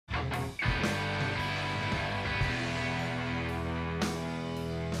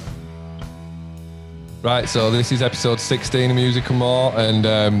Right, so this is episode 16 of Music and More, and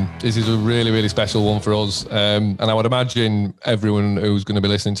this is a really, really special one for us. And I would imagine everyone who's going to be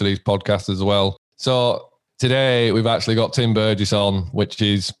listening to these podcasts as well. So today we've actually got Tim Burgess on, which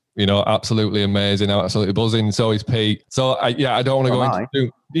is, you know, absolutely amazing, absolutely buzzing. So is Pete. So I don't want to go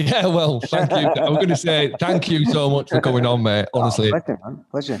into... Yeah, well, thank you. I'm going to say thank you so much for coming on, mate. Honestly, pleasure, man.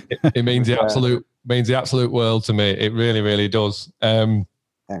 Pleasure. It means the absolute world to me. It really, really does. Thanks.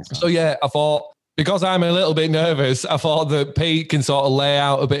 So yeah, I thought, because I'm a little bit nervous, I thought that Pete can sort of lay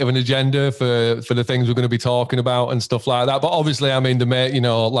out a bit of an agenda for the things we're going to be talking about and stuff like that. But obviously, I mean, you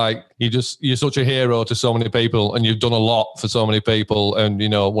know, like you're such a hero to so many people, and you've done a lot for so many people. And you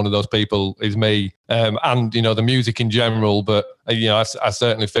know, one of those people is me, and you know, the music in general. But you know, I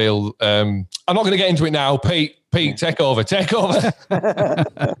certainly feel I'm not going to get into it now. Pete, take over.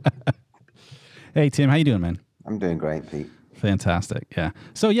 Hey Tim, how you doing, man? I'm doing great, Pete. Fantastic. Yeah.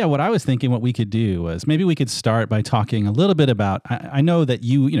 So yeah, what I was thinking what we could do was maybe we could start by talking a little bit about, I know that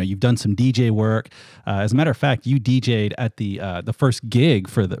you've done some DJ work. As a matter of fact, you DJ'd at the first gig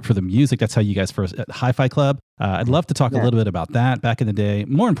for the music. That's how you guys first at Hi-Fi Club. I'd love to talk a little bit about that back in the day.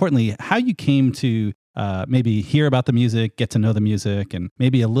 More importantly, how you came to maybe hear about the music, get to know the music, and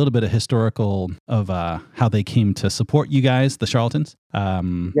maybe a little bit of historical of how they came to support you guys, the Charlatans.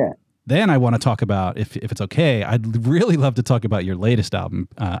 Then I want to talk about, if it's okay, I'd really love to talk about your latest album.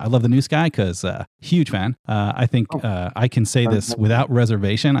 I love The New Sky because huge fan. I think I can say this without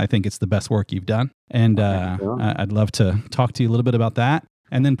reservation. I think it's the best work you've done. And I'd love to talk to you a little bit about that.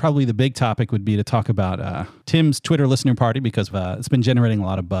 And then probably the big topic would be to talk about Tim's Twitter listener party, because it's been generating a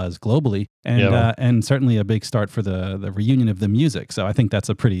lot of buzz globally, and certainly a big start for the reunion of the music. So I think that's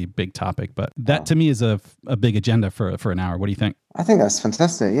a pretty big topic. But that to me is a big agenda for an hour. What do you think? I think that's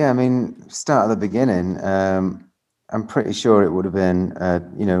fantastic. Yeah, I mean, start at the beginning. I'm pretty sure it would have been,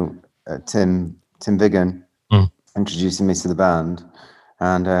 Tim Vigan introducing me to the band,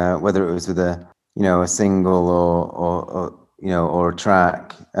 and whether it was with a single or a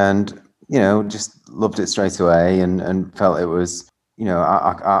track, and just loved it straight away, and felt it was,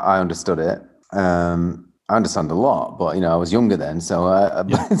 I understood it. I understand a lot, but I was younger then, so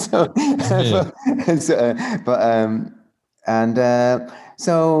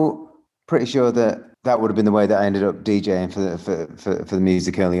pretty sure that would have been the way that I ended up DJing for the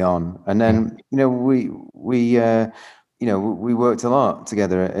music early on, and then we worked a lot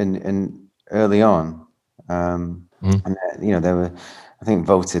together in early on. And they were, I think,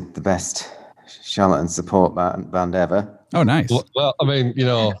 voted the best Charlatan support band ever. Oh, nice. Well, I mean,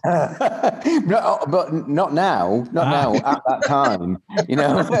 no, but not now. Not now. At that time,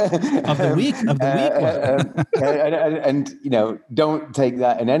 of the week. And don't take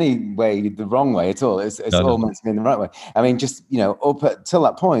that in any way the wrong way at all. It's all meant to be in the right way. I mean, just up till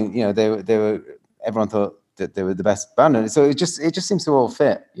that point, they were. Everyone thought that they were the best band, and so it just seems to all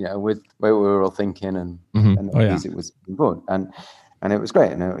fit, with where we were all thinking, and the music was good, and it was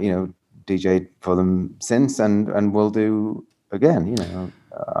great, and DJ'd for them since, and we'll do again.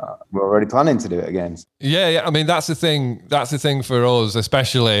 We're already planning to do it again. Yeah. I mean, that's the thing for us,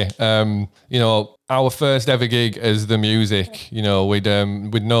 especially. Our first ever gig as the music. We'd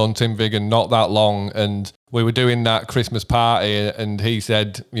known Tim Vigan not that long, and we were doing that Christmas party, and he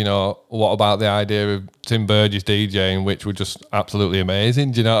said, what about the idea of Tim Burgess DJing, which were just absolutely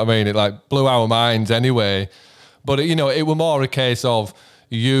amazing. Do you know what I mean? It blew our minds anyway. But it were more a case of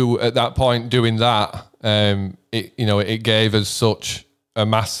you at that point doing that. It gave us such a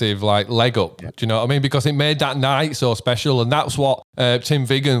massive leg up. Do you know what I mean? Because it made that night so special, and that's what Tim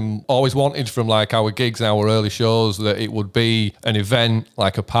Vigan always wanted from our gigs and our early shows, that it would be an event,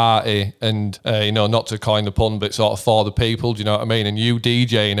 like a party, and not to coin the pun, but sort of for the people. Do you know what I mean? And you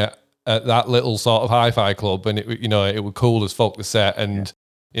DJing at that little sort of hi-fi club, and it was cool as fuck, the set, and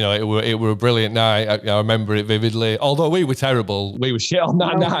it were a brilliant night. I remember it vividly. Although we were terrible, we were shit on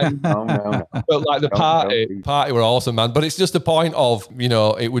that night. No. But the party were awesome, man. But it's just the point of,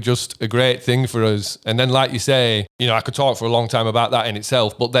 it was just a great thing for us. And then, like you say, I could talk for a long time about that in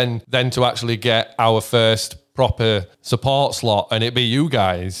itself. But then to actually get our first proper support slot, and it be you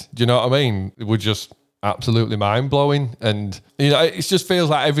guys. Do you know what I mean? It was just absolutely mind-blowing, and it just feels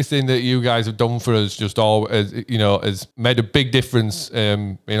like everything that you guys have done for us just all has made a big difference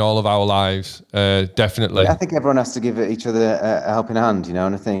in all of our lives. Definitely. I think everyone has to give each other a helping hand, and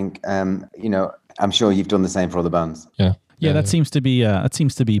I think I'm sure you've done the same for other bands. Yeah, that seems to be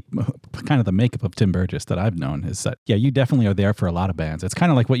kind of the makeup of Tim Burgess that I've known is that, yeah, you definitely are there for a lot of bands. It's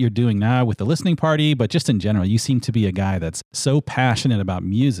kind of like what you're doing now with the listening party, but just in general, you seem to be a guy that's so passionate about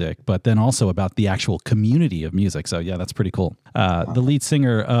music, but then also about the actual community of music. So yeah, that's pretty cool. The lead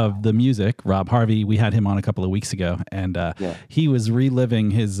singer of The Music, Rob Harvey, we had him on a couple of weeks ago, and he was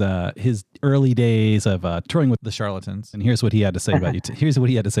reliving his early days of touring with the Charlatans. And here's what he had to say about you. Here's what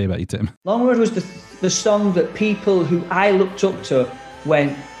he had to say about you, Tim. Long Road was the song that people who I looked up to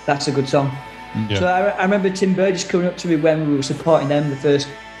went, that's a good song. Yeah. So I remember Tim Burgess coming up to me when we were supporting them the first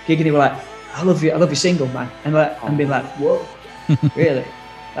gig, and he was like, I love your single, man. And being like, whoa, really?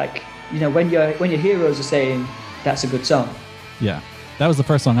 Like, you know, when your heroes are saying that's a good song. Yeah, that was the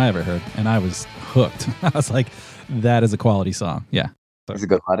first song I ever heard, and I was hooked. I was like, that is a quality song. Yeah. He's a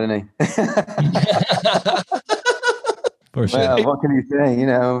good lad, isn't he? For sure. Well, what can you say? You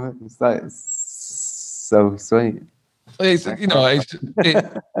know, it's like so sweet. The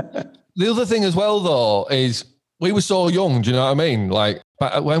other thing as well, though, is we were so young. Do you know what I mean? Like,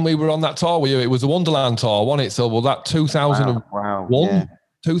 but when we were on that tour with you, it was the Wonderland tour, wasn't it? So, well, that 2001? Yeah.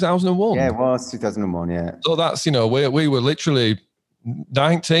 2001? Yeah, it was 2001, yeah. So that's, you know, we were literally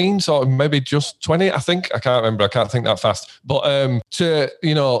 19, sort of maybe just 20, I think. I can't remember. I can't think that fast. But to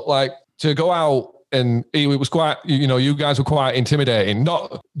go out, and it was quite, you know, you guys were quite intimidating,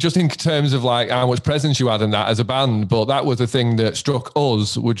 not just in terms of like how much presence you had in that as a band, but that was the thing that struck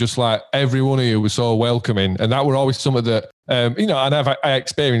us, were just like every one of you was so welcoming. And that were always something that, and I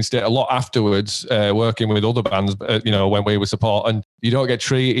experienced it a lot afterwards, working with other bands, when we were support, and you don't get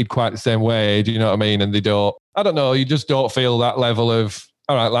treated quite the same way, do you know what I mean? And you just don't feel that level of,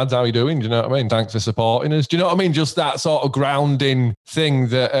 all right, lads, how are you doing? Do you know what I mean? Thanks for supporting us. Do you know what I mean? Just that sort of grounding thing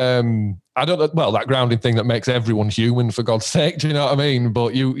that, that grounding thing that makes everyone human, for God's sake. Do you know what I mean?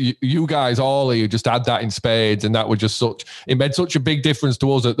 But you guys, all of you, just had that in spades, and that was just it made such a big difference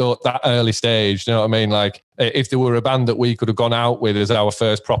to us at that early stage. Do you know what I mean? Like, if there were a band that we could have gone out with as our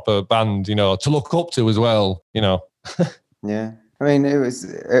first proper band, you know, to look up to as well, you know. Yeah. I mean,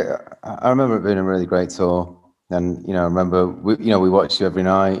 I remember it being a really great tour. And, you know, I remember, we watched you every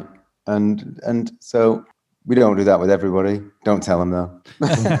night. And so we don't do that with everybody. Don't tell them, though.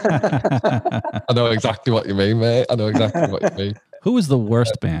 I know exactly what you mean, mate. I know exactly what you mean. Who was the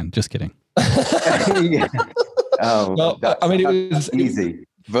worst band? Just kidding. Yeah. Oh, no, it was easy.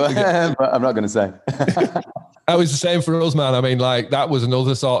 But I'm not going to say. That was the same for us, man. I mean, like, that was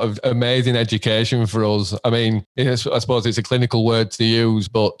another sort of amazing education for us. I mean, I suppose it's a clinical word to use,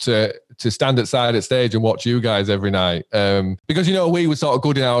 but to stand at stage and watch you guys every night. Because, you know, we were sort of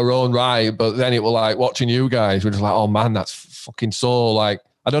good in our own right, but then it was like watching you guys, we're just like, oh man, that's fucking so, like,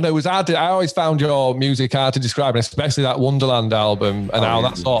 I don't know, it was hard I always found your music hard to describe, and especially that Wonderland album and how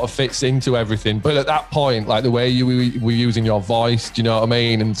that sort of fits into everything. But at that point, like the way you were using your voice, do you know what I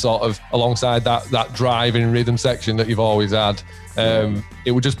mean? And sort of alongside that driving rhythm section that you've always had,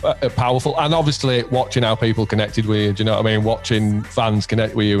 it was just powerful. And obviously watching how people connected with you, do you know what I mean? Watching fans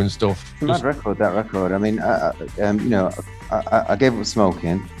connect with you and stuff. That record. I mean, I gave up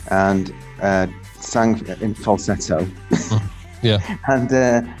smoking and sang in falsetto. Yeah,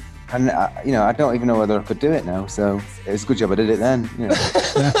 and I don't even know whether I could do it now. So it's a good job I did it then. You know.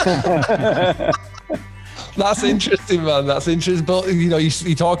 That's interesting, man. That's interesting. But you know,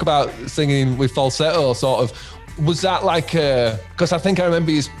 you talk about singing with falsetto, sort of. Was that like? Because I think I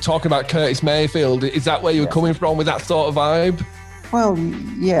remember you talking about Curtis Mayfield. Is that where you were coming from with that sort of vibe? Well,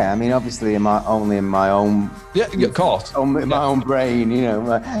 yeah. I mean, obviously, only in my own. Yeah, of course. My own brain, you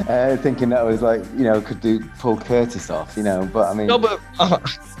know, thinking that I was like, you know, could pull Curtis off, you know. But I mean, no, but what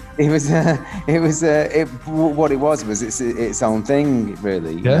it was its own thing,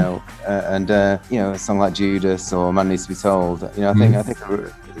 really, you know. A song like Judas or Man Needs to Be Told, you know, I think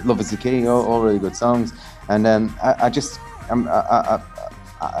Love Is the Key, all really good songs. And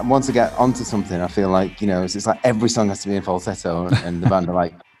once I get onto something, I feel like, you know, it's like every song has to be in falsetto, and the band are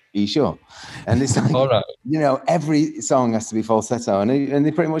like, are you sure? And it's like, all right. You know, every song has to be falsetto, and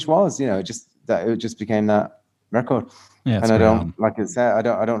it pretty much was, you know, it just became that record. Yeah, and I don't, like I said,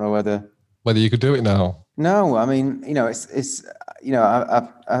 I don't know whether you could do it now. No, I mean, you know, it's you know,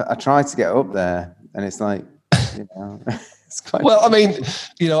 I tried to get up there, and it's like, you know. Well, I mean,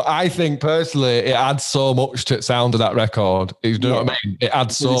 you know, I think personally it adds so much to the sound of that record. You know what I mean? It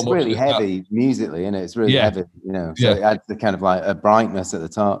adds so much. It's really heavy musically, and it's really heavy, you know. So it adds the kind of like a brightness at the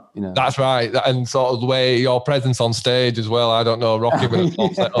top, you know. That's right, and sort of the way your presence on stage as well. I don't know, rocking with a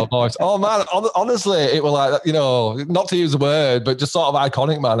falsetto voice. Oh man, honestly, it was like, you know, not to use the word, but just sort of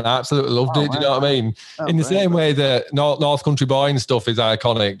iconic, man. I absolutely loved it. Do you know what I mean? In the same way that North Country Boy and stuff is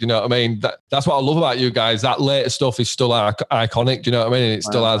iconic. Do you know what I mean? That's what I love about you guys. That later stuff is still iconic. iconic. Do you know what I mean? And it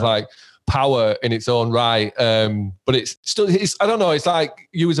still has like power in its own right. But it's still, I don't know. It's like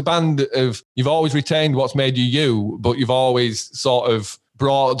you as a band you've always retained what's made you, but you've always sort of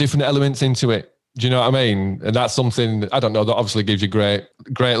brought different elements into it. Do you know what I mean? And that's something, I don't know, that obviously gives you great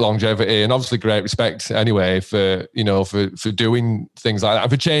longevity and obviously great respect anyway for doing things like that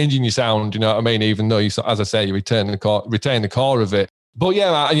and for changing your sound. Do you know what I mean? Even though you, as I say, you retain the core of it. But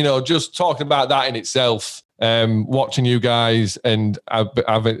yeah, just talking about that in itself, watching you guys and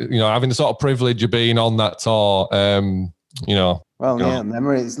having the sort of privilege of being on that tour, Well, yeah,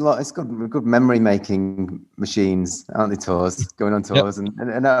 memory. It's good memory making machines, aren't they? Tours, going on tours, and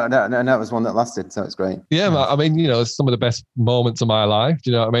that was one that lasted, so it's great. Yeah, I mean, some of the best moments of my life.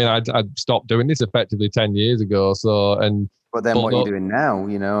 Do you know what I mean? I'd stopped doing this effectively 10 years ago. But then what you're doing now,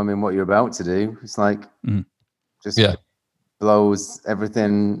 what you're about to do, it's like blows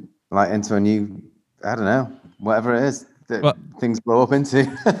everything like into a new, I don't know, whatever it is that things blow up into.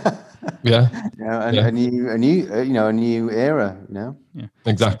 A new era, Yeah,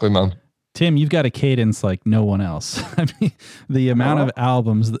 exactly, man. Tim, you've got a cadence like no one else. I mean, the amount of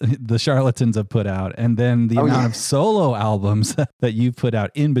albums the Charlatans have put out, and then the amount of solo albums that you've put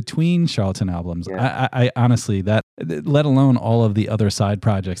out in between Charlatan albums. Yeah. I honestly, that, let alone all of the other side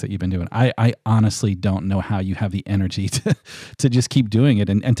projects that you've been doing, I honestly don't know how you have the energy to just keep doing it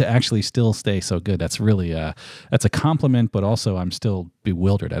and to actually still stay so good. That's really that's a compliment, but also I'm still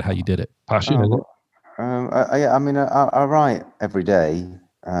bewildered at how you did it. Passion, isn't it? I write every day.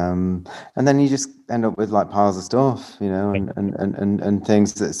 And then you just end up with like piles of stuff, and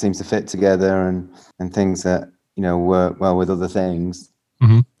things that seems to fit together and things that, work well with other things.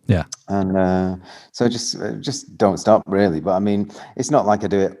 Mm-hmm. Yeah. And so just don't stop really. But I mean, it's not like I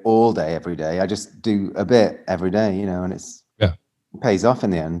do it all day, every day. I just do a bit every day, and it pays off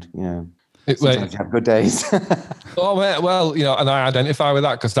in the end, Sometimes you have good days. Oh, well, and I identify with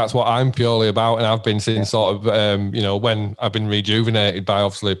that because that's what I'm purely about, and I've been since sort of, when I've been rejuvenated by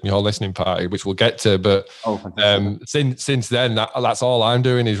obviously your listening party, which we'll get to. But since then, that's all I'm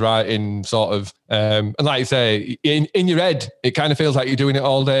doing is writing, sort of, and like you say, in your head, it kind of feels like you're doing it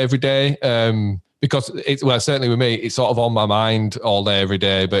all day, every day. Because certainly with me, it's sort of on my mind all day, every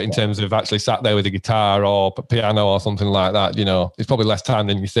day. But in terms of actually sat there with a guitar or piano or something like that, it's probably less time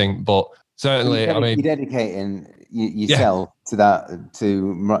than you think. But certainly, you're dedicating yourself to that,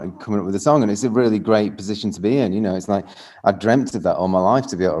 to coming up with a song, and it's a really great position to be in. It's like I dreamt of that all my life,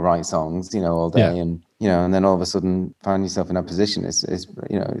 to be able to write songs, all day, and and then all of a sudden find yourself in that position. It's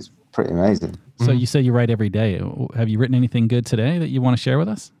pretty amazing. So you say you write every day. Have you written anything good today that you want to share with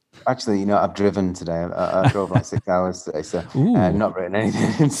us? Actually, I've driven today. I drove like 6 hours today, so not written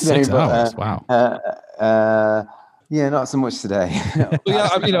anything today. 6 hours, wow. Yeah, not so much today.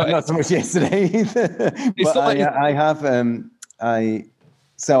 Not so much yesterday either. But I have.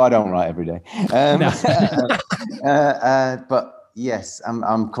 So I don't write every day. But yes,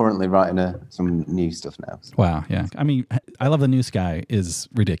 I'm currently writing some new stuff now. So. Wow, yeah. I mean, I Love the New Sky is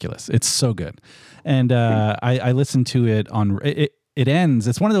ridiculous. It's so good, and I listened to it on it. It ends.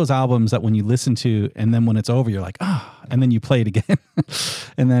 It's one of those albums that when you listen to, and then when it's over, you're like, and then you play it again,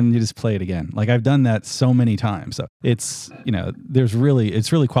 and then you just play it again. Like I've done that so many times. So it's, it's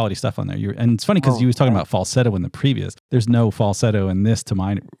really quality stuff on there. And it's funny because you was talking about falsetto in the previous. There's no falsetto in this, to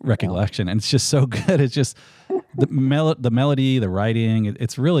my recollection, and it's just so good. It's just the melody, the writing.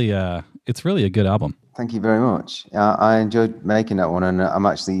 It's really a good album. Thank you very much. I enjoyed making that one, and I'm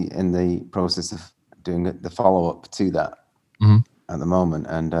actually in the process of doing the follow-up to that. Mm-hmm. At the moment,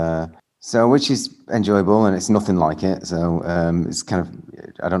 and so which is enjoyable, and it's nothing like it. So it's kind of,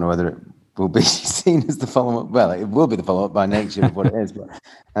 I don't know whether it will be seen as the follow-up. Well, it will be the follow-up by nature of what it is.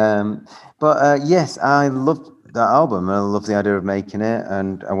 But yes, I love that album, and I love the idea of making it.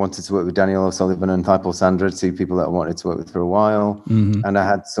 And I wanted to work with Daniel O'Sullivan and Thibault Sandra, two people that I wanted to work with for a while. Mm-hmm. And I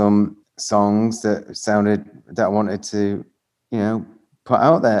had some songs that I wanted to, put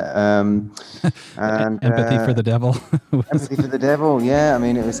out there, and Empathy for the Devil. Empathy for the Devil, yeah. I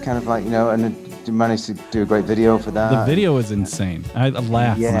mean, it was kind of like, and I managed to do a great video for that. The video is insane. I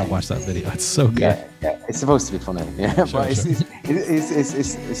laughed when I watched that video. It's so good. Yeah. It's supposed to be funny, but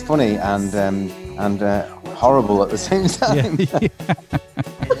it's funny and horrible at the same time.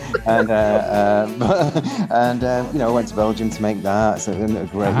 And I went to Belgium to make that, so in a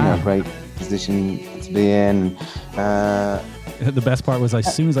great position to be in. The best part was,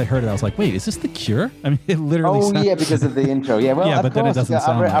 as soon as I heard it, I was like, wait, is this The Cure? I mean, it literally sounded... because of the intro. Yeah, well, yeah, but then it doesn't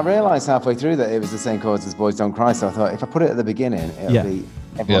sound I realized halfway through that it was the same chords as Boys Don't Cry, so I thought if I put it at the beginning, it'll be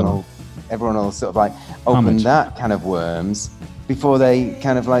everyone will sort of like open that can of worms before they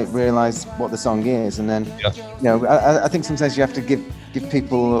kind of like realize what the song is. And then, I think sometimes you have to give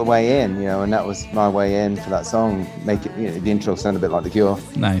people a way in, and that was my way in for that song. Make it, the intro sound a bit like The Cure.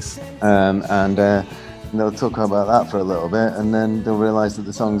 Nice. And they'll talk about that for a little bit, and then they'll realize that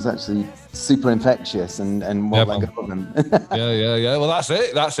the song's actually super infectious and won't let go of them. yeah. Well, that's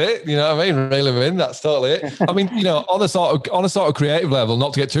it. You know what I mean? Reel them in. That's totally it. I mean, on a sort of creative level,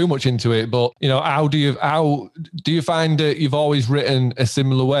 not to get too much into it, but how do you find that you've always written a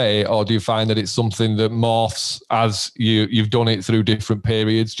similar way, or do you find that it's something that morphs as you've done it through different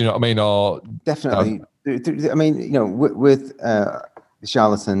periods? Do you know what I mean? Or definitely. I mean, with the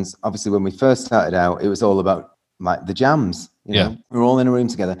Charlatans, obviously, when we first started out, it was all about like the jams. We were all in a room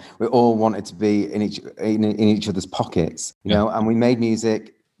together. We all wanted to be in each other's pockets, and we made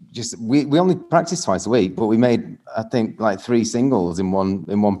music. We only practiced twice a week, but we made, I think, like 3 singles in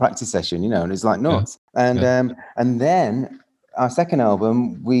one practice session, and it's like nuts. And then our second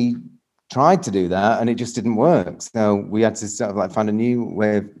album, we tried to do that, and it just didn't work. So we had to sort of like find a new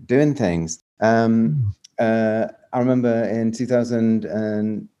way of doing things. I remember in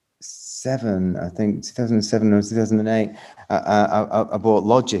 2007, I think 2007 or 2008, I bought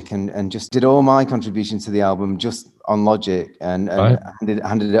Logic and just did all my contributions to the album just on Logic and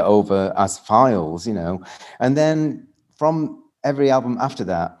handed it over as files, And then from every album after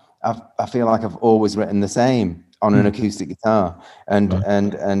that, I feel like I've always written the same on an acoustic guitar,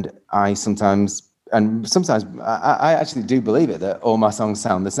 and I sometimes. And sometimes I actually do believe it, that all my songs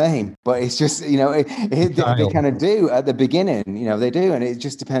sound the same, but it's just, they kind of do at the beginning, they do. And it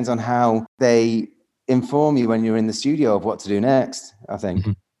just depends on how they inform you when you're in the studio of what to do next, I think.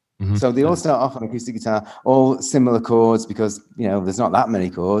 Mm-hmm. So they all start off on acoustic guitar, all similar chords, because, there's not that many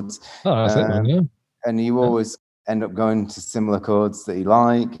chords. Oh, that's it, man, yeah. And you always end up going to similar chords that you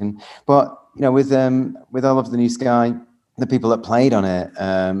like. But with All Of the New Sky, the people that played on it,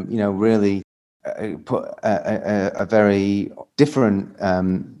 really put a very different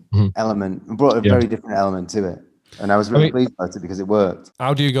element, brought a very different element to it, and I was really pleased about it because it worked.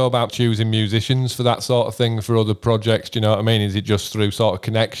 How do you go about choosing musicians for that sort of thing for other projects? Do you know what I mean? Is it just through sort of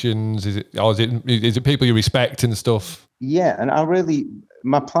connections? Is it people you respect and stuff? Yeah, and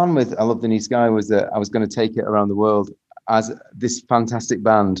my plan with I Love the New Sky was that I was going to take it around the world as this fantastic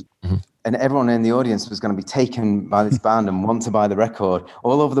band. Mm-hmm. And everyone in the audience was going to be taken by this band and want to buy the record.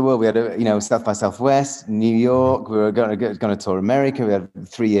 All over the world, we had, South by Southwest, New York. We were going to tour America. We had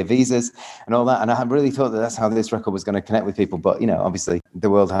 3-year visas and all that. And I really thought that that's how this record was going to connect with people. But obviously, the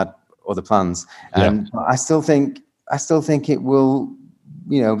world had other plans. And I still think it will.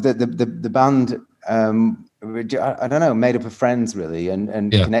 The band. I don't know, made up of friends really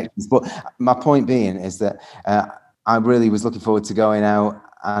and connections. But my point being is that I really was looking forward to going out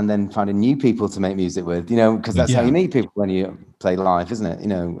and then finding new people to make music with, because that's how you meet people when you play live, isn't it?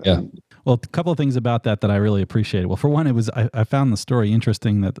 Well, a couple of things about that I really appreciated. Well, for one, I found the story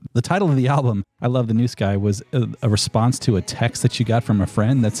interesting that the title of the album, I Love the New Sky, was a response to a text that you got from a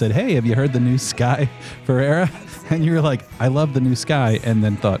friend that said, "Hey, have you heard the new Sky Ferreira?" And you were like, "I love the new Sky," and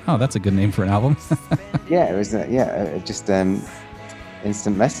then thought, "Oh, that's a good name for an album." It was just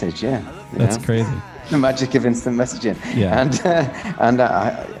instant message. That's crazy. The magic of instant messaging. And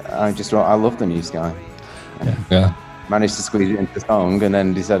I just wrote, "I love the new Sky." Yeah. Managed to squeeze it into the song, and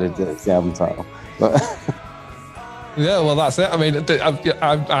then decided that it's the album title. But yeah, well, that's it. I mean,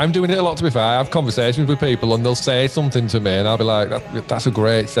 I'm doing it a lot, to be fair. I have conversations with people, and they'll say something to me, and I'll be like, "That's a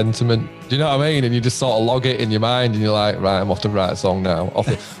great sentiment." Do you know what I mean? And you just sort of log it in your mind, and you're like, "Right, I'm off to write a song now, off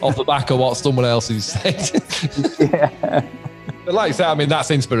the back of what someone else has said." Yeah. But like I said, I mean, that's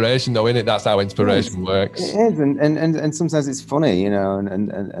inspiration, though, isn't it? That's how inspiration works. It is, and sometimes it's funny,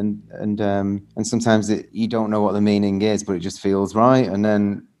 and sometimes you don't know what the meaning is, but it just feels right, and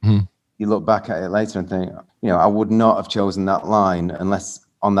then you look back at it later and think, I would not have chosen that line unless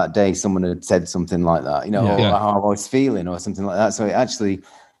on that day someone had said something like that, or how I was feeling or something like that. So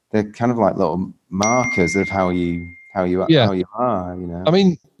they're kind of like little markers of how you are, I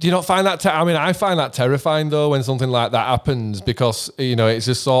mean, do you not find that? I find that terrifying though when something like that happens, because it's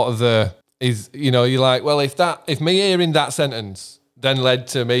just sort of you're like, well, if me hearing that sentence then led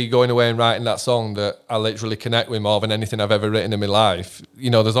to me going away and writing that song that I literally connect with more than anything I've ever written in my life,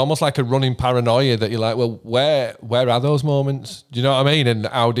 there's almost like a running paranoia that you're like, well, where are those moments? Do you know what I mean? And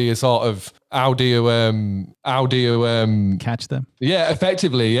how do you catch them? Yeah,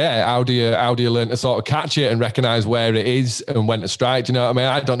 effectively, yeah. How do you learn to sort of catch it and recognize where it is and when to strike? Do you know what I mean?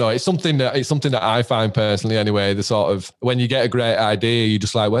 I don't know. It's something that I find personally anyway, the sort of, when you get a great idea, you're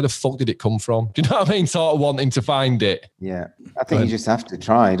just like, where the fuck did it come from? Do you know what I mean? Sort of wanting to find it. Yeah. I think you just have to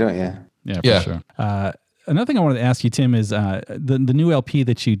try, don't you? Yeah, for sure. another thing I wanted to ask you, Tim, is the new LP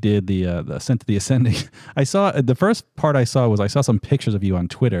that you did, the Ascent to the Ascending. I saw the first part I saw some pictures of you on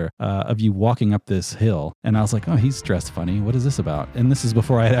Twitter of you walking up this hill, and I was like, oh, he's dressed funny. What is this about? And this is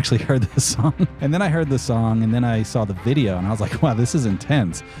before I had actually heard the song. And then I heard the song, and then I saw the video, and I was like, wow, this is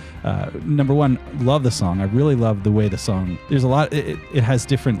intense. Number one, love the song. I really love the way the song. There's a lot. It has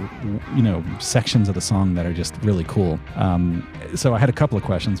different, sections of the song that are just really cool. So I had a couple of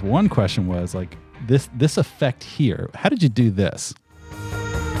questions. One question was like, this effect here, how did you do this?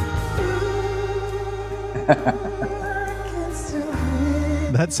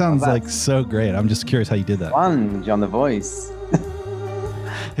 That sounds like so great. I'm just curious how you did that. Plunge on the voice.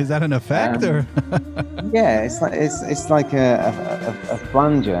 Is that an effect or? Yeah, it's like a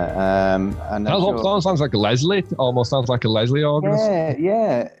flanger. And sounds like a Leslie. Almost sounds like a Leslie organist.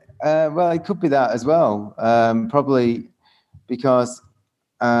 Yeah. Well, it could be that as well. Probably because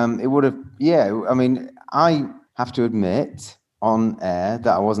it would have. Yeah, I mean, I have to admit on air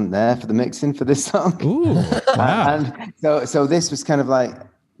that I wasn't there for the mixing for this song. Ooh, wow. And so this was kind of like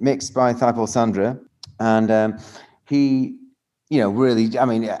mixed by Thibault Sandra, and he. Really, I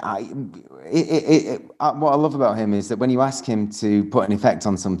mean, what I love about him is that when you ask him to put an effect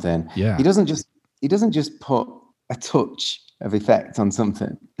on something, he doesn't just put a touch of effect on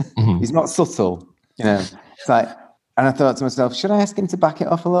something. Mm-hmm. He's not subtle, It's like, and I thought to myself, should I ask him to back it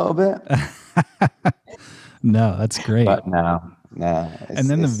off a little bit? No, that's great. But no. And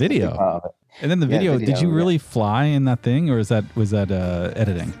then the video. Did you really fly in that thing, or was that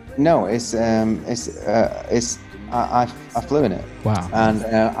editing? No, I flew in it. Wow.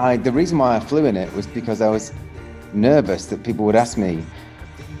 And the reason why I flew in it was because I was nervous that people would ask me,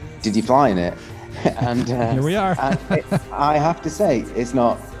 did you fly in it? And here we are. I have to say, it's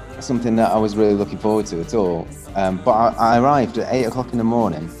not something that I was really looking forward to at all. But I arrived at 8 o'clock in the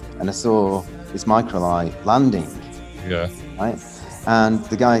morning and I saw this microlight landing. Yeah. Right. And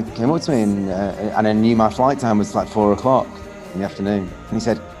the guy came up to me and I knew my flight time was like 4 o'clock in the afternoon. And he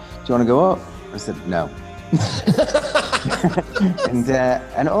said, do you want to go up? I said, no.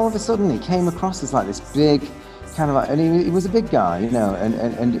 and all of a sudden he came across as like this big kind of like, and he was a big guy,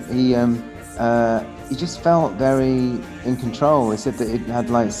 and he just felt very in control. He said that it had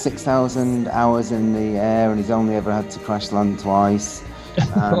like 6,000 hours in the air and he's only ever had to crash land twice.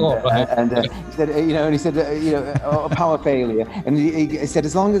 And he said, and he said, a power failure. And he said,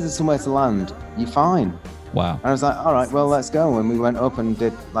 as long as there's somewhere to land, you're fine. Wow. And I was like, all right, well, let's go. And we went up and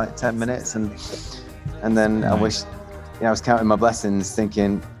did like 10 minutes and then nice. I wish, I was counting my blessings,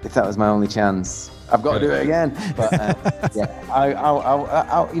 thinking if that was my only chance, I've got to do it again. But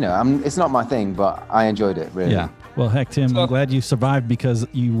it's not my thing, but I enjoyed it really. Yeah. Well, heck, Tim, I'm glad you survived because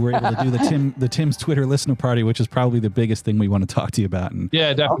you were able to do the Tim's Twitter listener party, which is probably the biggest thing we want to talk to you about. And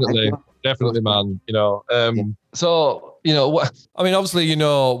yeah, definitely, man. So obviously,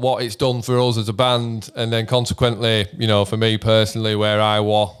 what it's done for us as a band, and then consequently, for me personally, where I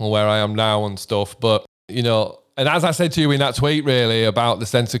was and where I am now and stuff. But and as I said to you in that tweet, really about the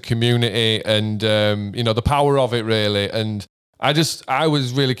sense of community and the power of it, really, and I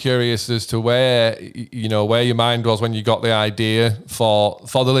was really curious as to where your mind was when you got the idea for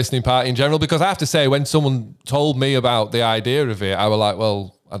the listening party in general, because I have to say, when someone told me about the idea of it, I was like,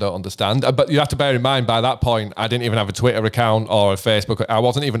 well, I don't understand. But you have to bear in mind, by that point, I didn't even have a Twitter account or a Facebook. I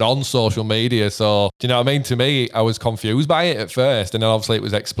wasn't even on social media. So, do you know what I mean? To me, I was confused by it at first. And then obviously it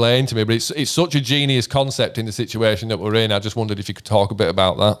was explained to me. But it's such a genius concept in the situation that we're in. I just wondered if you could talk a bit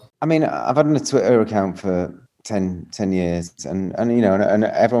about that. I mean, I've had a Twitter account for 10 years and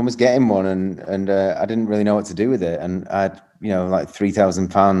everyone was getting one and I didn't really know what to do with it. And I had, like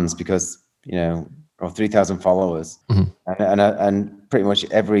 3,000 fans because, or 3,000 followers. Mm-hmm. And pretty much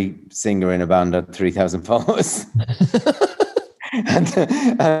every singer in a band had 3,000 followers. and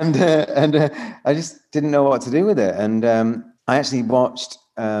I just didn't know what to do with it. And I actually watched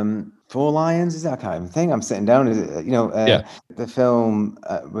Four Lions. Is that, I can't even think. I'm sitting down. The film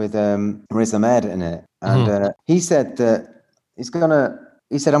with Riz Ahmed in it. And he said that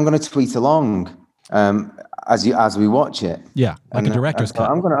I'm going to tweet along as we watch it. Yeah, like a director's cut.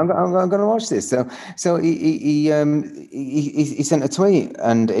 I'm going to watch this. So he sent a tweet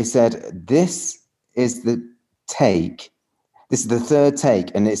and he said, "This is the take. This is the third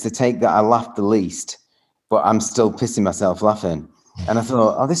take, and it's the take that I laughed the least, but I'm still pissing myself laughing." And I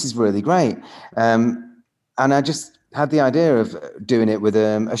thought, oh, this is really great. And I just had the idea of doing it with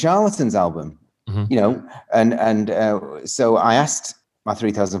a Charlatans album. Mm-hmm. So I asked my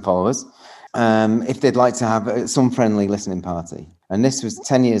 3,000 followers if they'd like to have some friendly listening party. And this was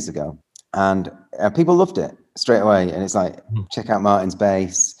 10 years ago. And people loved it straight away. And it's like, check out Martin's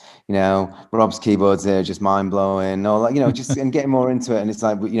bass. you know, Rob's keyboards there, just mind blowing, or like, you know, just and getting more into it. And it's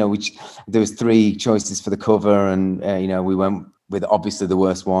like, you know, there was 3 choices for the cover, and you know, we went with obviously the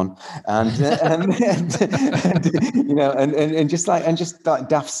worst one, and you know, and just like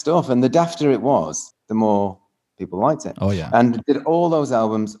daft stuff. And the dafter it was, the more people liked it. Oh yeah. And did all those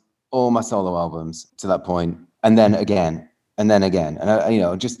albums, all my solo albums to that point, and then again, and then again, and I, you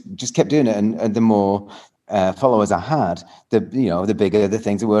know, just kept doing it, and the more followers I had, the bigger the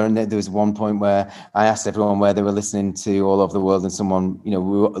things were. And there was one point where I asked everyone where they were listening to all over the world, and someone, you know,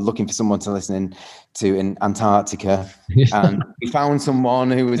 we were looking for someone to listen to in Antarctica, and we found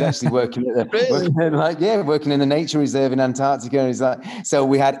someone who was actually working at working in the nature reserve in Antarctica. And he's like, so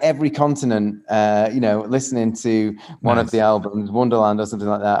we had every continent, you know, listening to one of the albums, Wonderland or something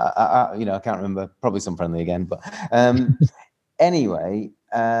like that. You know, I can't remember, probably Some Friendly Again, but anyway,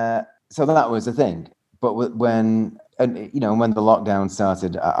 so that was the thing. But when the lockdown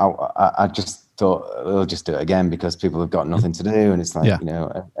started, I just thought we'll just do it again because people have got nothing to do, and it's like, you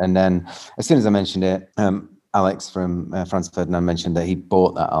know. And then as soon as I mentioned it, Alex from Franz Ferdinand mentioned that he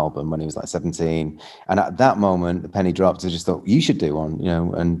bought that album when he was like 17, and at that moment the penny dropped. I just thought you should do one, you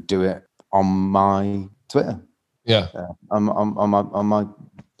know, and do it on my Twitter, on my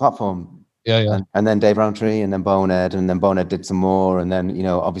platform, And then Dave Rowntree, and then Bonehead, and then Bonehead did some more, and then, you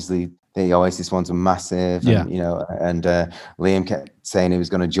know, obviously the Oasis ones were massive, and, you know, and Liam kept saying he was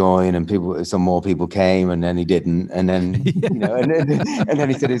going to join, and some more people came, and then he didn't, and then you know, and then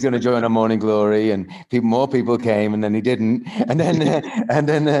he said he was going to join on Morning Glory, and more people came, and then he didn't, and then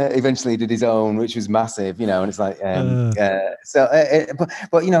eventually he did his own, which was massive, you know, and it's like,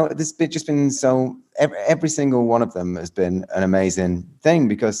 but you know, there's just been so every single one of them has been an amazing thing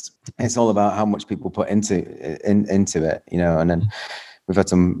because it's all about how much people put into it, you know, and then. We've had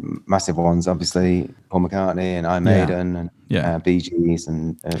some massive ones, obviously Paul McCartney and Iron Maiden and Bee Gees,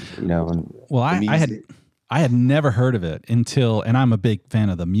 and you know. And well, I had never heard of it until, and I'm a big fan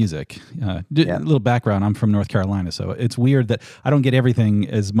of the music. A little background: I'm from North Carolina, so it's weird that I don't get everything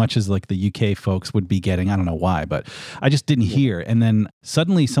as much as like the UK folks would be getting. I don't know why, but I just didn't hear. And then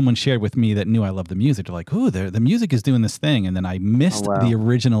suddenly someone shared with me that knew I love the music. They're like, "Oh, the music is doing this thing," and then I missed the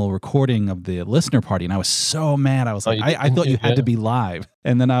original recording of the listener party, and I was so mad. I was like, I thought you had to be live.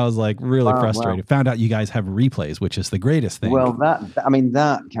 And then I was like really frustrated. Found out you guys have replays, which is the greatest thing. Well, that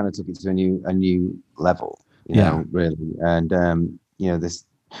kind of took it to a new level, you know, really. And you know, this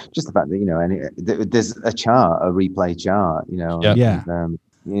just the fact that, you know, there's a replay chart, you know. And,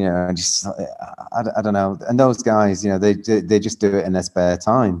 you know, just I don't know. And those guys, you know, they just do it in their spare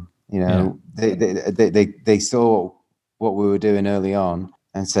time. You know, they saw what we were doing early on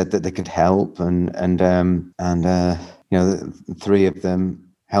and said that they could help, and you know, the 3 of them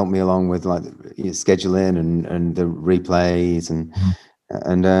helped me along with like scheduling and the replays and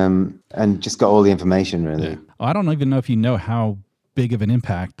just got all the information really. Well, I don't even know if you know how big of an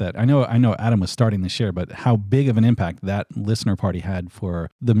impact that I know Adam was starting to share, but how big of an impact that listener party had for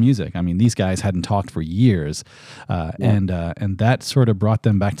the music. I mean, these guys hadn't talked for years, and that sort of brought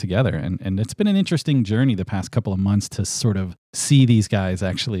them back together. And it's been an interesting journey the past couple of months to sort of see these guys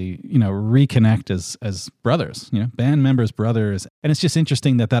actually, you know, reconnect as brothers, you know, band members, brothers. And it's just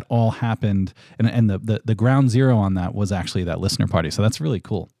interesting that all happened, and the ground zero on that was actually that listener party. So that's really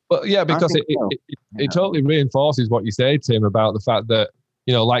cool. Well, yeah, because it totally reinforces what you say, Tim, about the fact that,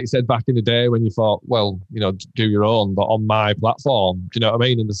 you know, like you said back in the day when you thought, well, you know, do your own, but on my platform, do you know what I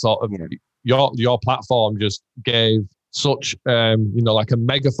mean? And the sort of your platform just gave such, you know, like a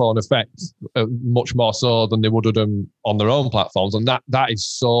megaphone effect, much more so than they would have done on their own platforms. And that is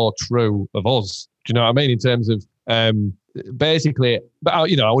so true of us. Do you know what I mean? In terms of basically, but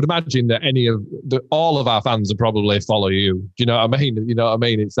you know, I would imagine that all of our fans would probably follow you. Do you know what I mean? You know what I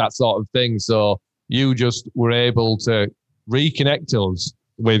mean? It's that sort of thing. So you just were able to reconnect us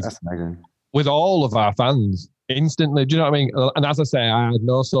with all of our fans instantly. Do you know what I mean? And as I say, I had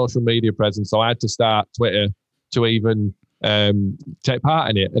no social media presence, so I had to start Twitter to even take part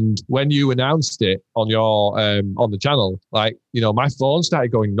in it. And when you announced it on your on the channel, like, you know, my phone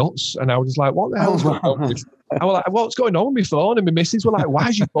started going nuts, and I was just like, what the hell's going on? I was like, what's going on with my phone? And my missus were like, why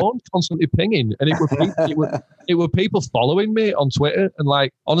is your phone constantly pinging? And it were people following me on Twitter. And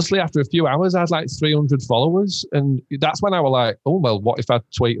like, honestly, after a few hours, I had like 300 followers. And that's when I was like, oh, well, what if I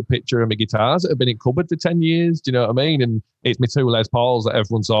tweet a picture of my guitars that have been in cupboard for 10 years? Do you know what I mean? And it's my 2 Les Pauls that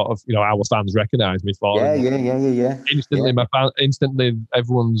everyone sort of, you know, our fans recognize me for. Yeah. Instantly,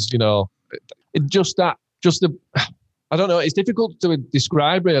 everyone's, you know, I don't know. It's difficult to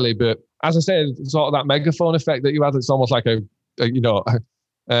describe really, but as I said, sort of that megaphone effect that you had, it's almost like a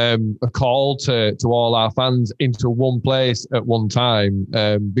a call to all our fans into one place at one time,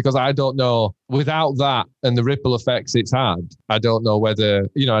 because I don't know, without that and the ripple effects it's had, I don't know whether,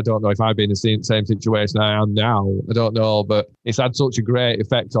 I don't know if I'd be in the same situation I am now. I don't know, but it's had such a great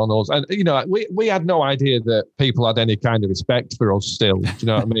effect on us. And, we had no idea that people had any kind of respect for us still. Do you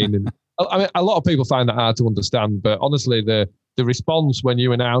know what I mean? And I mean, a lot of people find that hard to understand, but honestly, the response when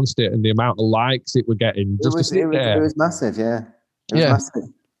you announced it and the amount of likes it were getting, it was massive. Yeah. It was massive.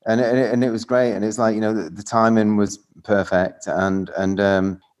 And it was great. And it's like, the timing was perfect. And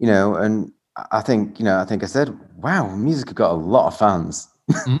I think I said, wow, music have got a lot of fans.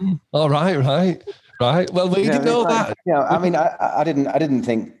 All right. Well, we didn't know that. I mean, I didn't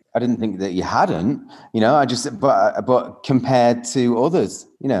think that you hadn't, I just, but compared to others,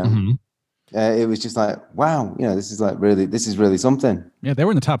 it was just like, wow, this is really something. Yeah, they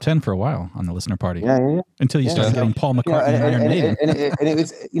were in the top 10 for a while on the listener party. Yeah. Until you started getting Paul McCartney and Iron Maiden. And it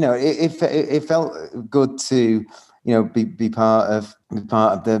was, it felt good to, be part of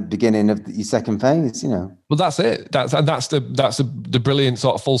the beginning of your second phase. Well, that's it. That's the brilliant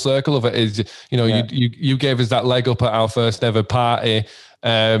sort of full circle of it is, you gave us that leg up at our first ever party,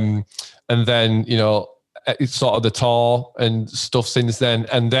 and then it's sort of the tour and stuff since then,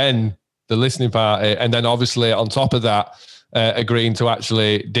 and then the listening party, and then obviously on top of that, agreeing to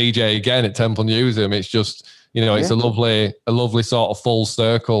actually DJ again at Temple Newsam. It's just, it's a lovely sort of full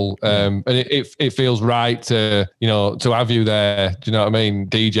circle, and it feels right to have you there. Do you know what I mean?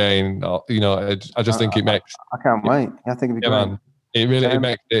 DJing, I just think it makes. I can't wait. I think it'd be great. Man, it really it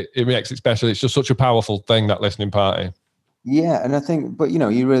makes it special. It's just such a powerful thing, that listening party. Yeah, and I think, but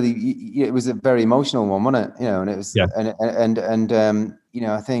it was a very emotional one, wasn't it? And it was, and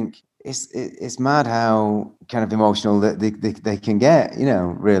I think. It's mad how kind of emotional that they can get,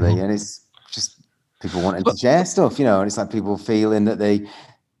 really. And it's just people wanting to share stuff, and it's like people feeling that they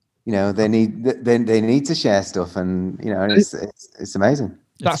need to share stuff, and and it's amazing.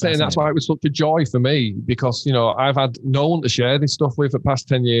 That's it, and that's why it was such a joy for me, because I've had no one to share this stuff with for the past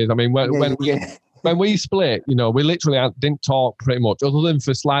 10 years. I mean, when we split, we literally didn't talk pretty much, other than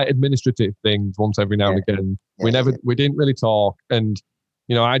for slight administrative things once every now and again. We didn't really talk, and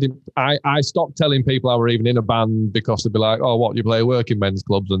I stopped telling people I were even in a band, because they'd be like, "Oh, what, you play working men's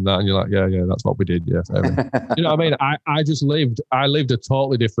clubs and that?" And you're like, "Yeah, that's what we did." Yeah, you know what I mean? I lived a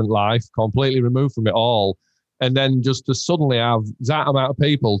totally different life, completely removed from it all, and then just to suddenly have that amount of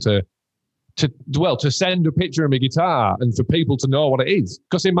people to send a picture of my guitar and for people to know what it is.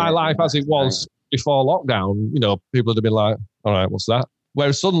 Because in my life, as it was before lockdown, people would have been like, "All right, what's that?"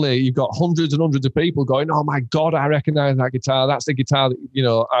 Whereas suddenly you've got hundreds and hundreds of people going, "Oh my God, I recognize that guitar. That's the guitar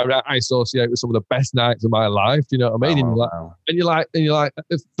that I associate with some of the best nights of my life." You know what I mean? And you're like,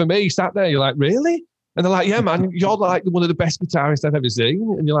 for me, sat there, you're like, "Really?" And they're like, "Yeah, man, you're like one of the best guitarists I've ever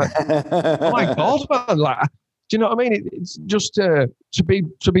seen." And you're like, "Oh my God, man!" Like, do you know what I mean? It's just to be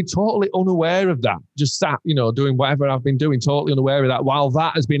totally unaware of that, just sat, doing whatever I've been doing, totally unaware of that, while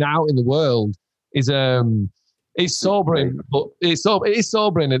that has been out in the world, is it's sobering, but it is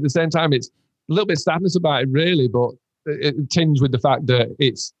sobering at the same time. It's a little bit of sadness about it, really, but it tinged with the fact that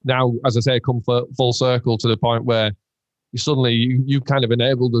it's now, as I say, come full circle to the point where you kind of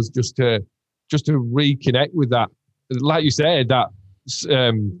enabled us just to reconnect with that, like you said, that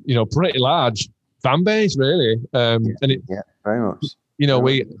pretty large fan base, really. And it, very much.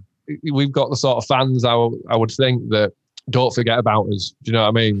 We've got the sort of fans I would think that don't forget about us. Do you know what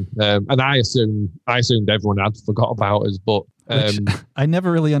I mean? And I assumed everyone had forgot about us, but I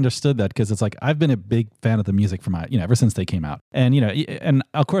never really understood that, because it's like, I've been a big fan of the music from ever since they came out, and and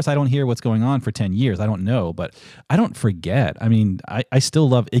of course I don't hear what's going on for 10 years. I don't know, but I don't forget. I mean, I still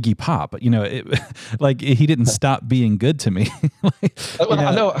love Iggy Pop, but like, he didn't stop being good to me.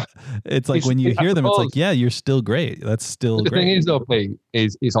 I know. It's like, when you hear them, it's like, yeah, you're still great. That's still great. The thing is, though, Pete,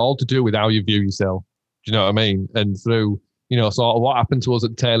 is it's all to do with how you view yourself. Do you know what I mean? And through, sort of what happened to us at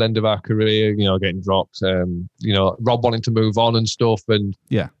the tail end of our career, getting dropped, Rob wanting to move on and stuff. And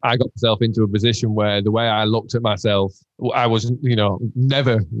I got myself into a position where the way I looked at myself, I was,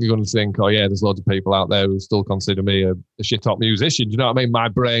 never going to think, "Oh yeah, there's loads of people out there who still consider me a shit top musician." Do you know what I mean? My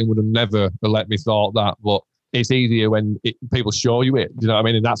brain would have never let me thought that, but it's easier when people show you it. Do you know what I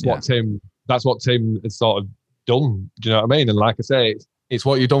mean? And that's what Tim has sort of done. Do you know what I mean? And like I say, it's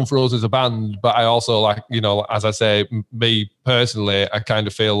what you've done for us as a band, but I also, like, as I say, me personally, I kind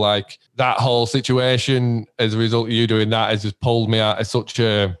of feel like that whole situation, as a result of you doing that, has just pulled me out of such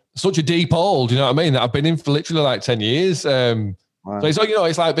a deep hole. Do you know what I mean? That I've been in for literally like 10 years. Wow. So it's like,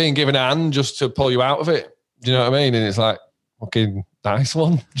 it's like being given a hand just to pull you out of it. Do you know what I mean? And it's like, fucking nice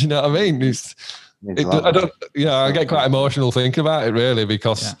one. Do you know what I mean? I get quite emotional thinking about it, really,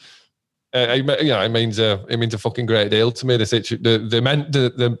 because it means a fucking great deal to me.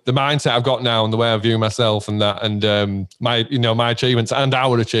 The mindset I've got now and the way I view myself and that, and my achievements and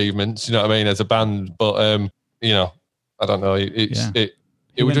our achievements, you know what I mean, as a band. But I don't know.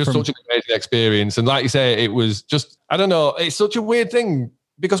 It was just such an amazing experience, and like you say, it was just, I don't know. It's such a weird thing.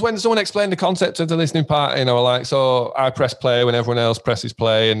 Because when someone explained the concept of the listening party, I was like, so I press play when everyone else presses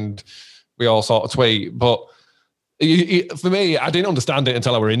play and we all sort of tweet. But for me, I didn't understand it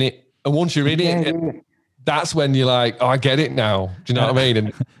until I were in it. And once you're in it, that's when you're like, oh, I get it now. Do you know what I mean?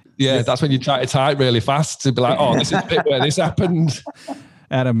 And that's when you try to type really fast to be like, oh, this is the bit where this happened.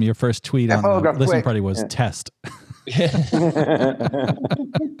 Adam, your first tweet on the listening party was test. It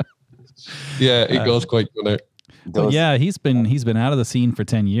goes quite good. But yeah, he's been out of the scene for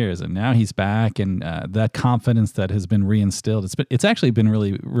 10 years, and now he's back, and that confidence that has been reinstilled. It's actually been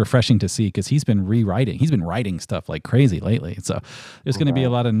really refreshing to see, because he's been writing stuff like crazy lately. So there's going to be a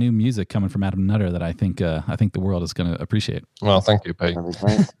lot of new music coming from Adam Nutter that I think the world is going to appreciate. Well, thank you, Pete.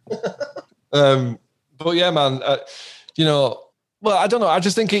 But yeah, man, well, I don't know. I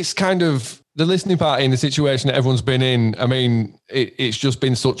just think it's kind of the listening party in the situation that everyone's been in. I mean, it's just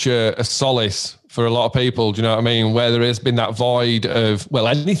been such a solace for a lot of people. Do you know what I mean? Where there has been that void of, well,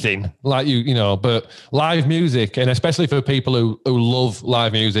 anything like but live music, and especially for people who love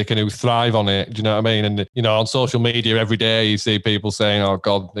live music and who thrive on it. Do you know what I mean? And, on social media every day, you see people saying, oh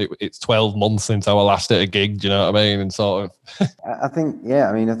God, it's 12 months since I was last at a gig. Do you know what I mean? And sort of. I think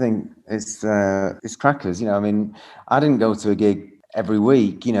it's crackers. I didn't go to a gig every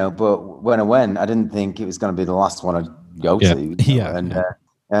week, but when I went, I didn't think it was going to be the last one I'd go to.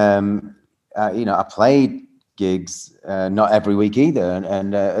 I played gigs, not every week either,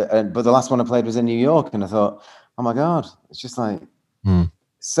 but the last one I played was in New York, and I thought, oh my God, it's just like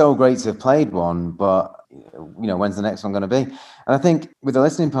so great to have played one, but when's the next one going to be? And I think with the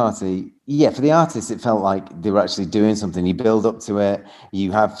listening party, for the artists, it felt like they were actually doing something. You build up to it,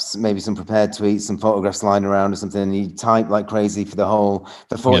 you have maybe some prepared tweets, some photographs lying around or something, and you type like crazy for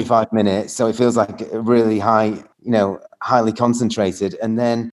 45 minutes. So it feels like a really highly concentrated, and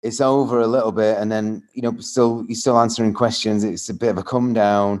then it's over a little bit, and then you're still answering questions. It's a bit of a come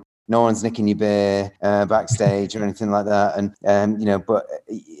down. No one's nicking your beer backstage or anything like that, and but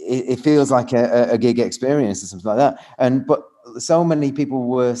it feels like a gig experience or something like that. But so many people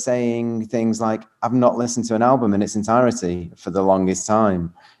were saying things like, "I've not listened to an album in its entirety for the longest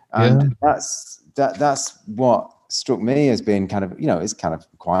time," and that's what struck me as being kind of it's kind of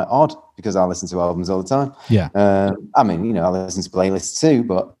quite odd, because I listen to albums all the time. I listen to playlists too,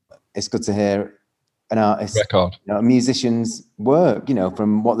 but it's good to hear an artist record, a musician's work,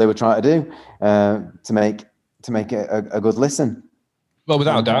 from what they were trying to do to make it a good listen. Well,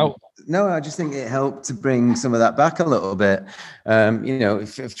 without a doubt. No, I just think it helped to bring some of that back a little bit.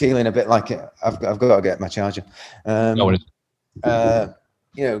 Feeling a bit like I've got to get my charger.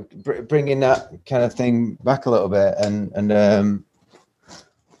 Bringing that kind of thing back a little bit, and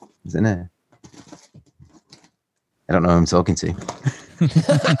isn't it? I don't know who I'm talking to.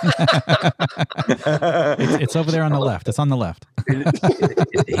 It's over there on the left. It's on the left.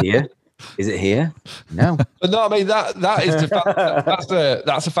 Is it here? Is it here? No. But no, I mean that is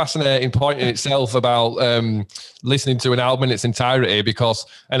that's a fascinating point in itself about listening to an album in its entirety, because,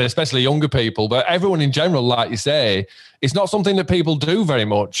 and especially younger people, but everyone in general, like you say, it's not something that people do very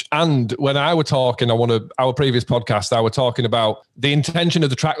much. And when I were talking on our previous podcast, I were talking about the intention of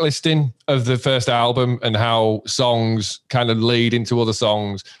the track listing of the first album and how songs kind of lead into other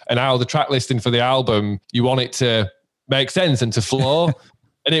songs, and how the track listing for the album, you want it to make sense and to flow.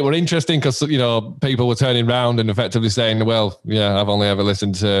 And it were interesting because, people were turning around and effectively saying, well, I've only ever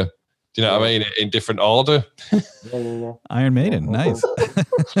listened to, do you know what I mean, in different order. Iron Maiden, nice.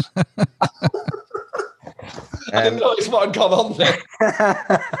 I didn't notice what had gone on there.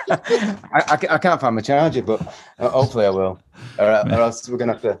 I can't find my charger, but hopefully I will. Or else we're going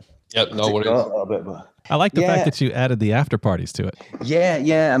to have to... Yep, no worries. A little bit, but... I like the fact that you added the after parties to it.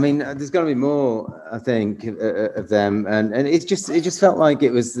 Yeah. I mean, there's got to be more, I think, of them, and it just felt like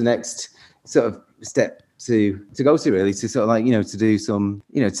it was the next sort of step to go to, really, to sort of like to do some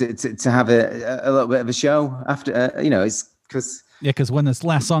to have a little bit of a show after. It's because when this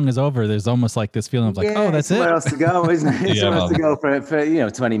last song is over, there's almost like this feeling of like, oh, that's it. Somewhere else to go, isn't it? Yeah, Somewhere else to go for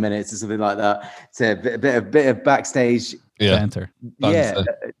 20 minutes or something like that. It's a bit of backstage banter.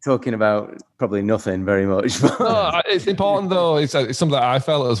 Talking about probably nothing very much. No, it's important though. It's something that I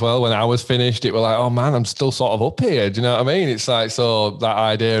felt as well when I was finished. It was like, oh man, I'm still sort of up here. Do you know what I mean? It's like, so that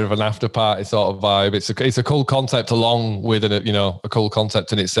idea of an after party sort of vibe. It's a cool concept along with a cool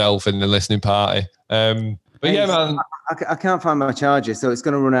concept in itself in the listening party. But yeah, man. I can't find my charger, so it's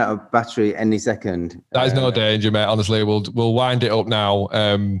going to run out of battery any second. That is no danger, mate. Honestly, we'll wind it up now.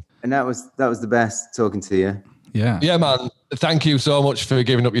 And that was the best talking to you. Yeah, man. Thank you so much for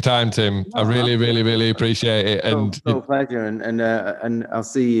giving up your time, Tim. I really, really, really appreciate it. And so pleasure. And I'll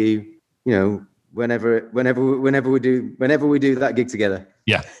see you. Whenever we do that gig together.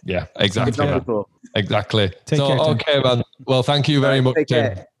 Yeah, exactly. Exactly. Take care, Tim. Okay, man. Well, thank you very much,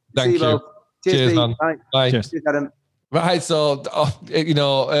 Tim. Thank you. Cheers, man. Bye. Cheers. Cheers, Adam. Right, so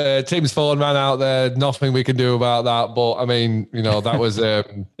Tim's phone ran out there. Nothing we can do about that. But I mean, that was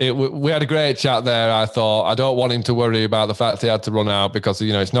we had a great chat there. I thought I don't want him to worry about the fact he had to run out because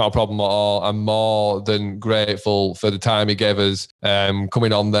it's not a problem at all. I'm more than grateful for the time he gave us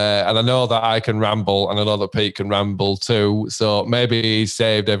coming on there, and I know that I can ramble, and I know that Pete can ramble too. So maybe he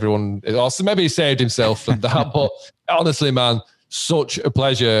saved everyone, or maybe he saved himself from that. But honestly, man. Such a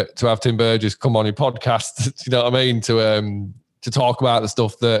pleasure to have Tim Burgess come on your podcast. You know what I mean? To talk about the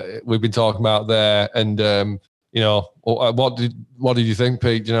stuff that we've been talking about there, and what did you think,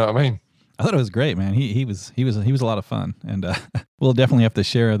 Pete? Do you know what I mean? I thought it was great, man. He was a lot of fun, and we'll definitely have to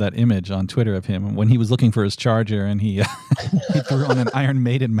share that image on Twitter of him when he was looking for his charger and he threw on an Iron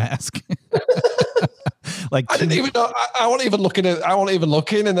Maiden mask. Like I didn't even know. I wasn't even looking,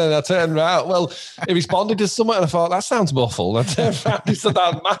 and then I turned around. Well, he responded to something, and I thought that sounds muffled. I turned around, he said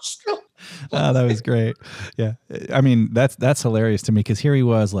that mask. Oh, that was great. Yeah, I mean that's hilarious to me because here he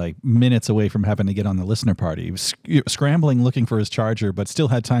was like minutes away from having to get on the listener party. He was scrambling looking for his charger, but still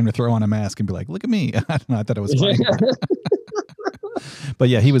had time to throw on a mask and be like, "Look at me!" I don't know. I thought it was funny. But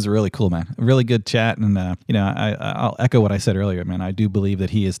yeah, he was really cool, man. Really good chat, and I'll echo what I said earlier, man. I do believe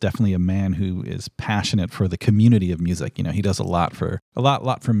that he is definitely a man who is passionate for the community of music. He does a lot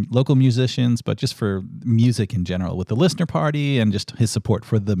from local musicians, but just for music in general, with the listener party and just his support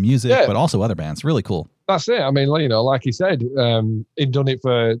for the music, but also other bands. Really cool. That's it. I mean, like he said, he'd done it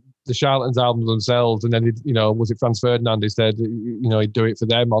for the Charlatans albums themselves, and then was it Franz Ferdinand? He said, he'd do it for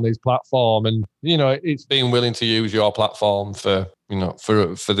them on his platform, and it's being willing to use your platform for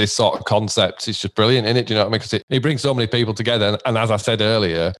this sort of concept. It's just brilliant, isn't it? Do you know what I mean? Because it brings so many people together, and as I said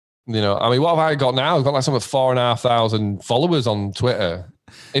earlier, I mean, what have I got now? I've got like something 4,500 followers on Twitter.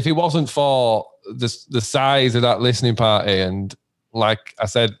 If it wasn't for the size of that listening party and, like I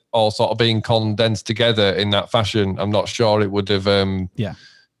said, all sort of being condensed together in that fashion, I'm not sure it would have. I'm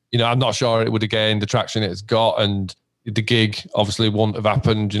not sure it would have gained the traction it's got, and the gig obviously wouldn't have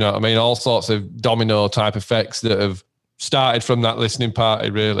happened. You know what I mean? All sorts of domino type effects that have started from that listening party,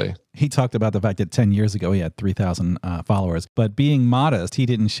 really. He talked about the fact that 10 years ago he had 3,000 followers, but being modest, he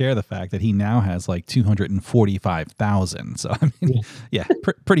didn't share the fact that he now has like 245,000. So I mean,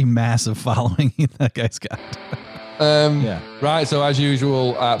 pretty massive following that guy's got. Right, so as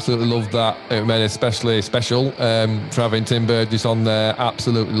usual, I absolutely loved that. It made it especially special for having Tim Burgess on there.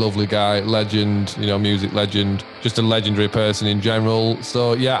 Absolutely lovely guy, legend, music legend, just a legendary person in general.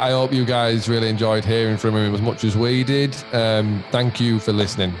 So yeah, I hope you guys really enjoyed hearing from him as much as we did. Thank you for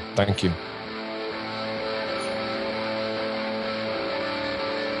listening. Thank you.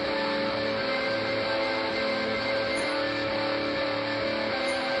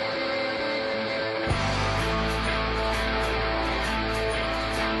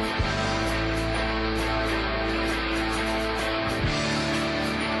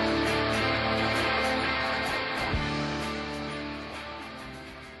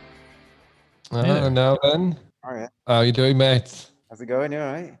 Now then, all right. How you doing, mate? How's it going? You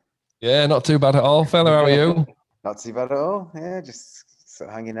all right? Yeah, not too bad at all, fella. How are you? Not too bad at all. Yeah, just sort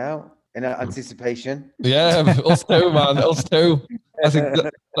of hanging out in anticipation. Yeah, us too, man. Us too.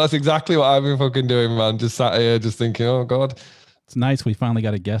 That's exactly what I've been fucking doing, man. Just sat here, just thinking, oh God. It's nice we finally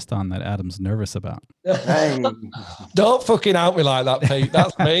got a guest on that Adam's nervous about. Hey. Don't fucking out me like that, Pete.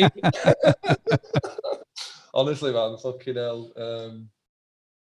 That's me. Honestly, man, fucking hell.